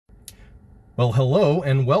Well, hello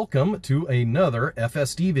and welcome to another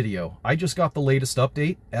FSD video. I just got the latest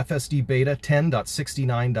update, FSDbeta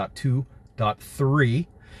 10.69.2.3,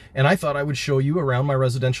 and I thought I would show you around my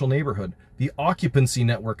residential neighborhood. The occupancy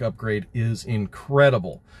network upgrade is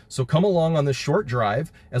incredible. So come along on this short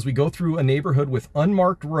drive as we go through a neighborhood with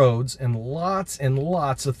unmarked roads and lots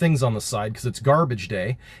of things on the side because it's garbage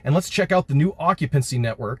day. And let's check out the new occupancy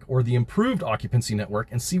network, or the improved occupancy network,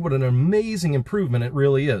 and see what an amazing improvement it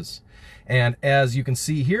really is. And as you can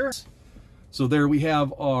see here, so there we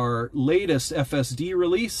have our latest FSD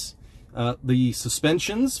release, the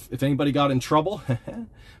suspensions, if anybody got in trouble.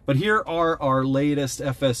 But here are our latest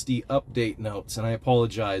FSD update notes, and I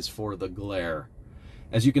apologize for the glare.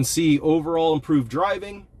 As you can see, overall improved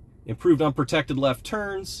driving, improved unprotected left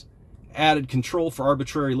turns, added control for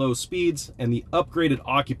arbitrary low speeds, and the upgraded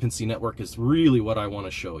occupancy network is really what I want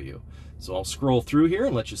to show you. So I'll scroll through here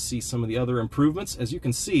and let you see some of the other improvements. As you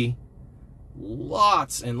can see,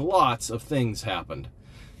 lots and lots of things happened.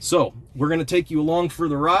 So we're going to take you along for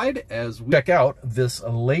the ride as we check out this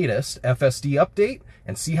latest FSD update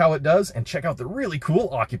and see how it does, and check out the really cool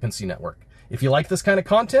occupancy network. If you like this kind of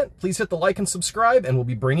content, please hit the like and subscribe, and we'll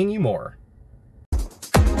be bringing you more.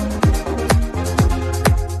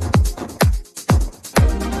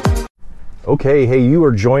 Okay, hey, you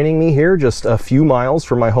are joining me here just a few miles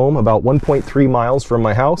from my home, about 1.3 miles from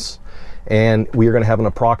my house. And we are going to have an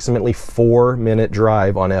approximately 4-minute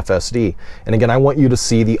drive on FSD. And again, I want you to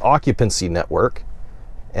see the occupancy network.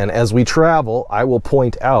 And as we travel, I will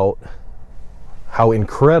point out how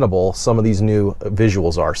incredible some of these new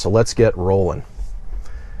visuals are. So let's get rolling.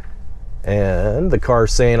 And the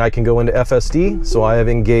car's saying I can go into FSD, so I have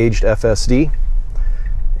engaged FSD.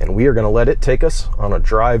 And we are going to let it take us on a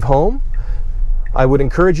drive home. I would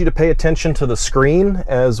encourage you to pay attention to the screen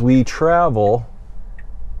as we travel,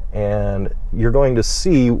 and you're going to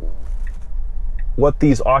see what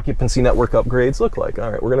these occupancy network upgrades look like.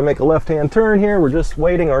 All right, we're going to make a left-hand turn here. We're just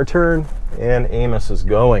waiting our turn, and Amos is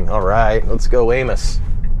going. All right, let's go, Amos.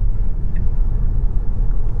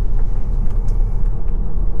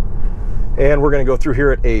 And we're going to go through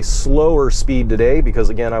here at a slower speed today because,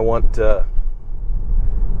 again, I want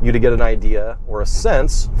you to get an idea or a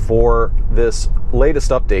sense for this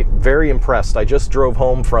latest update. Very impressed. I just drove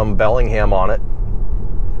home from Bellingham on it,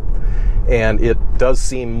 and it does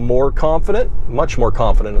seem more confident, much more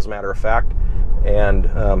confident as a matter of fact, and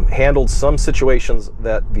handled some situations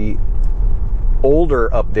that the older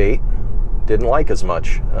update didn't like as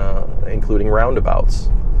much, including roundabouts.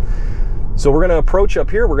 So we're going to approach up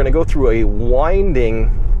here. We're going to go through a winding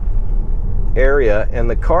area, and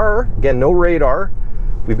the car, again, no radar.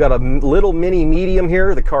 We've got a little mini medium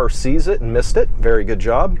here. The car sees it and missed it. Very good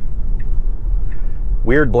job.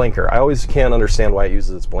 Weird blinker. I always can't understand why it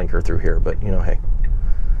uses its blinker through here, but you know, hey.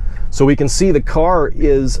 So we can see the car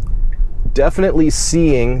is definitely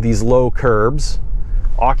seeing these low curbs.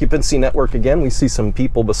 Occupancy network, again, we see some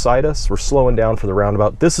people beside us. We're slowing down for the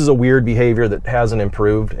roundabout. This is a weird behavior that hasn't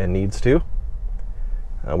improved and needs to.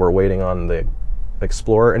 We're waiting on the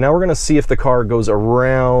Explorer, and now we're going to see if the car goes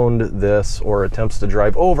around this or attempts to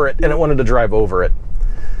drive over it, and it wanted to drive over it.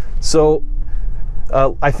 So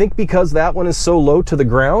I think because that one is so low to the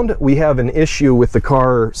ground, we have an issue with the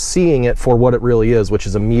car seeing it for what it really is, which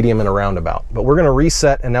is a medium and a roundabout. But we're going to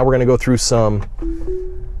reset, and now we're going to go through some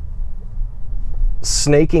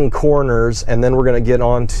snaking corners, and then we're going to get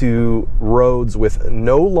onto roads with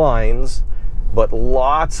no lines, but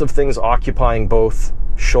lots of things occupying both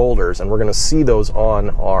shoulders, and we're going to see those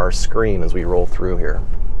on our screen as we roll through here.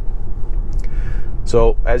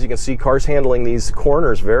 So as you can see, cars handling these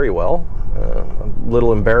corners very well. I'm a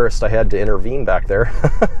little embarrassed I had to intervene back there.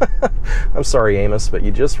 I'm sorry, Amos, but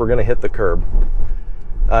you just were going to hit the curb.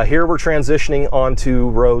 Here we're transitioning onto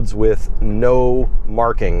roads with no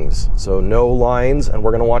markings, so no lines, and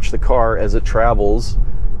we're going to watch the car as it travels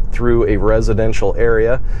through a residential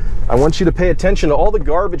area. I want you to pay attention to all the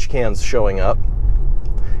garbage cans showing up,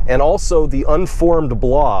 and also the unformed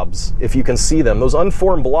blobs, if you can see them. Those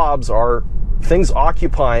unformed blobs are things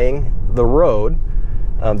occupying the road.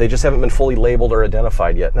 They just haven't been fully labeled or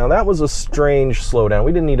identified yet. Now that was a strange slowdown.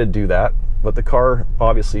 We didn't need to do that, but the car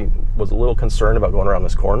obviously was a little concerned about going around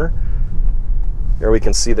this corner. There we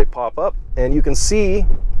can see they pop up, and you can see,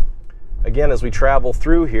 again, as we travel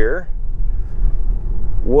through here,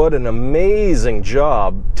 what an amazing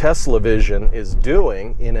job Tesla Vision is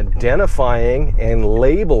doing in identifying and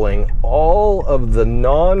labeling all of the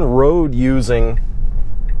non-road using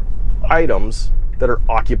items that are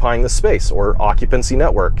occupying the space, or occupancy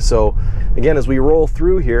network. So again, as we roll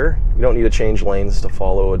through here, you don't need to change lanes to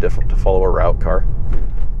follow a route car.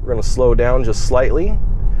 We're going to slow down just slightly,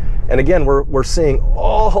 And again, we're seeing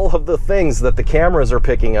all of the things that the cameras are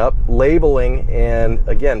picking up, labeling, and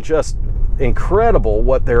again, just incredible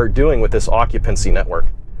what they're doing with this occupancy network.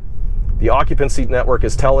 The occupancy network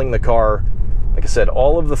is telling the car, like I said,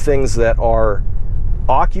 all of the things that are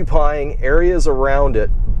occupying areas around it,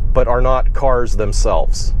 but are not cars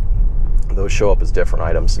themselves. Those show up as different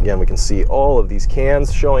items. Again, we can see all of these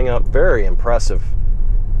cans showing up. Very impressive.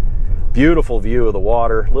 Beautiful view of the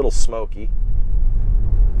water, a little smoky.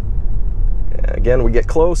 Again, we get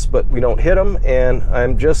close, but we don't hit them. And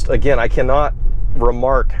I'm just, again, I cannot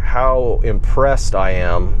remark how impressed I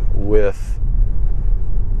am with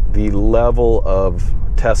the level of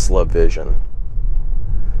Tesla vision.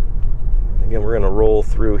 Again, we're going to roll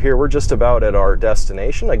through here. We're just about at our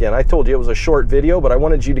destination. Again, I told you it was a short video, but I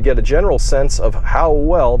wanted you to get a general sense of how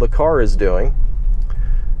well the car is doing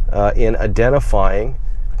in identifying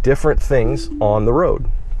different things on the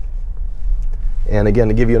road. And again,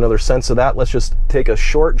 to give you another sense of that, let's just take a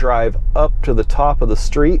short drive up to the top of the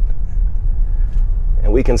street,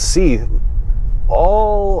 and we can see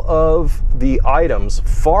all of the items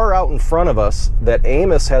far out in front of us that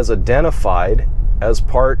Amos has identified as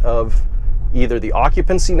part of either the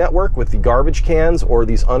occupancy network with the garbage cans or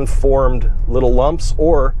these unformed little lumps,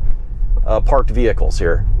 or parked vehicles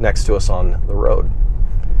here next to us on the road.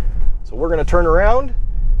 So we're going to turn around,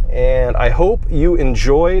 and I hope you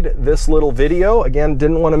enjoyed this little video. Again,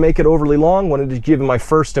 didn't want to make it overly long, wanted to give you my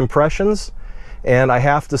first impressions. And I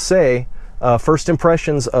have to say, first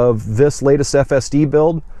impressions of this latest FSD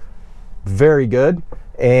build, very good.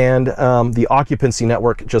 And the occupancy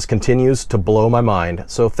network just continues to blow my mind.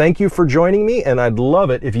 So thank you for joining me, and I'd love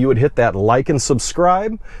it if you would hit that like and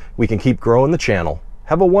subscribe. We can keep growing the channel.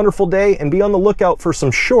 Have a wonderful day, and be on the lookout for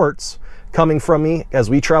some shorts coming from me as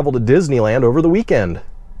we travel to Disneyland over the weekend.